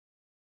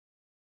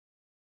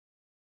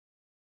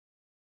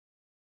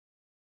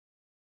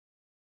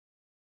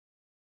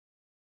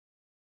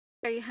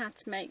Show you how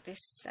to make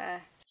this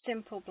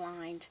simple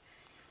blind.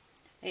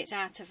 It's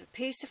out of a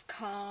piece of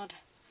card,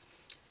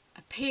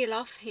 a peel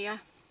off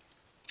here,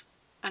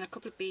 and a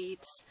couple of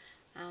beads,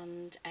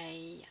 and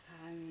a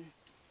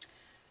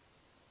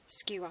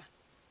skewer,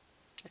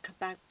 a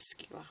kebab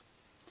skewer.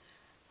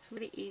 It's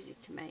really easy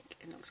to make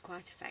and looks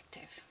quite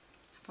effective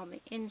from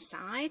the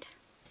inside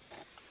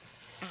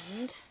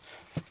and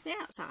the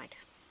outside.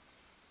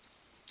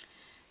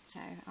 So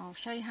I'll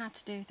show you how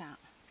to do that.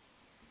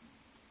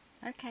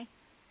 Okay,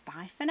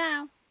 bye for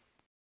now.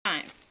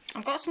 Right,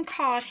 I've got some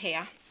card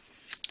here,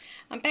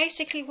 and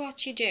basically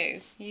what you do,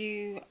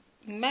 you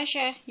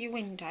measure your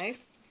window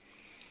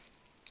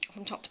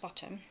from top to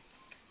bottom,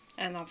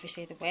 and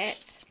obviously the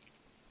width,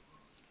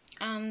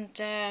 and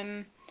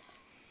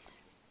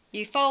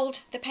you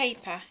fold the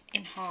paper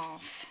in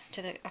half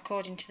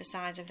according to the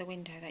size of the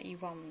window that you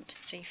want.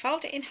 So you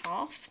fold it in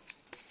half,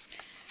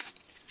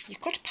 you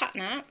cut a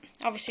pattern out.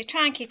 Obviously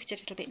try and keep it a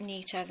little bit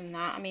neater than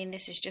that. I mean,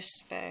 this is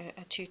just for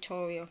a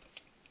tutorial.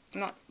 I'm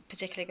not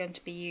particularly going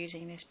to be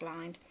using this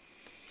blind.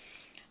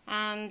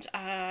 And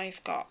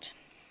I've got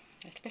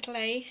a little bit of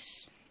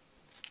lace.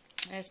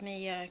 There's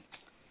my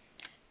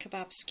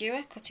kebab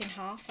skewer cut in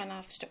half, and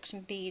I've stuck some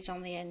beads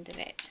on the end of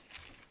it.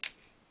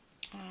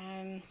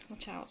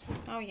 What else?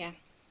 Oh yeah,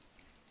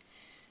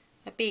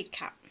 a bead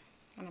cap,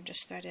 and I've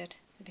just threaded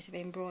a bit of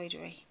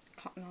embroidery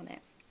cotton on it.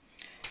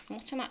 And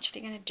what I'm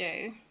actually going to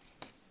do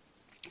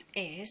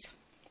is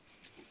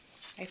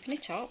open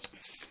it up,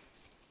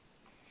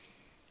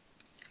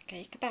 get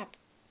your kebab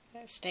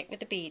stick with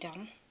the bead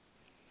on,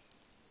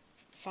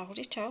 fold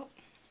it up,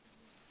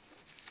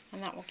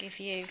 and that will give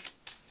you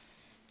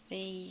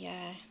the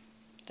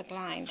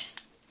blind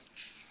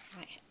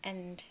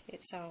end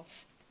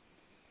itself.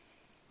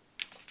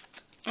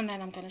 And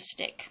then I'm going to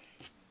stick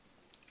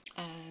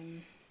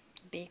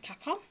bead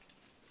cap on.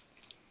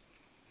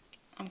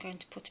 I'm going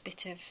to put a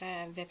bit of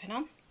ribbon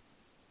on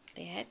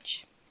the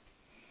edge.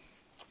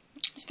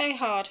 It's very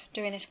hard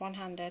doing this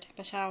one-handed,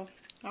 but I'll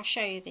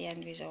show you the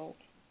end result.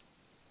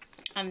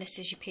 And this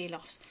is your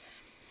peel-offs.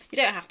 You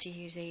don't have to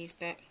use these,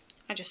 but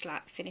I just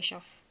like to finish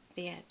off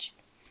the edge.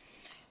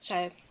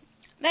 So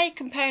they're your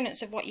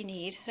components of what you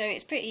need. So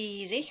it's pretty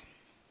easy.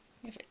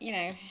 If, you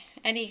know,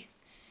 any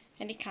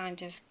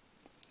kind of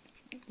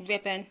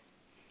ribbon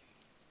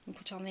and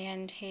put on the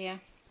end here.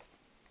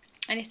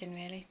 Anything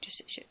really,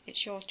 just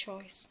it's your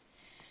choice.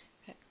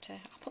 But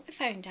I'll put my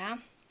phone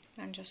down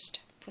and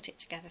just put it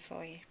together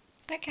for you.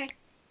 Okay,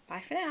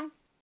 bye for now.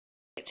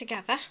 Put it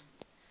together,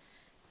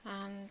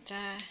 and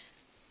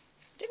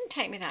didn't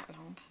take me that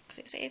long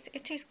because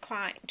it is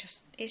quite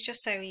it's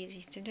just so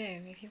easy to do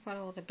if you've got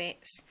all the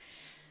bits.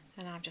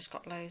 And I've just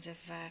got loads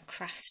of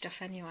craft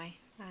stuff anyway.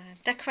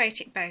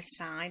 Decorate it both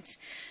sides.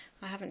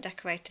 I haven't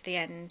decorated the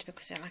end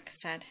because, like I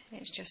said,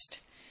 it's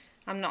just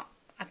I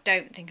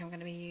don't think I'm going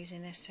to be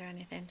using this or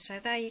anything. So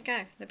there you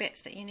go, the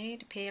bits that you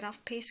need: a peel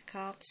off piece of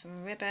card,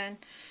 some ribbon,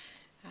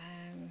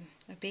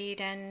 a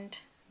bead end,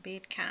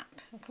 bead cap,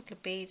 a couple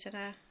of beads, and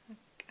a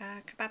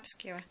kebab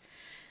skewer.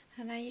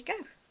 And there you go,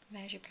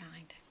 there's your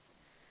blind.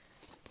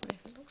 I wonder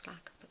if it looks like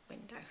up at the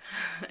window.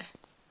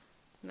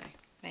 No,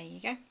 there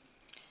you go.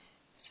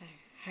 So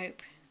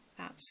hope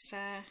that's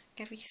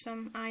give you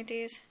some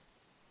ideas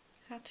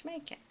how to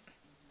make it.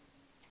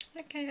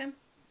 Okay then,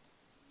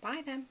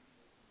 bye then.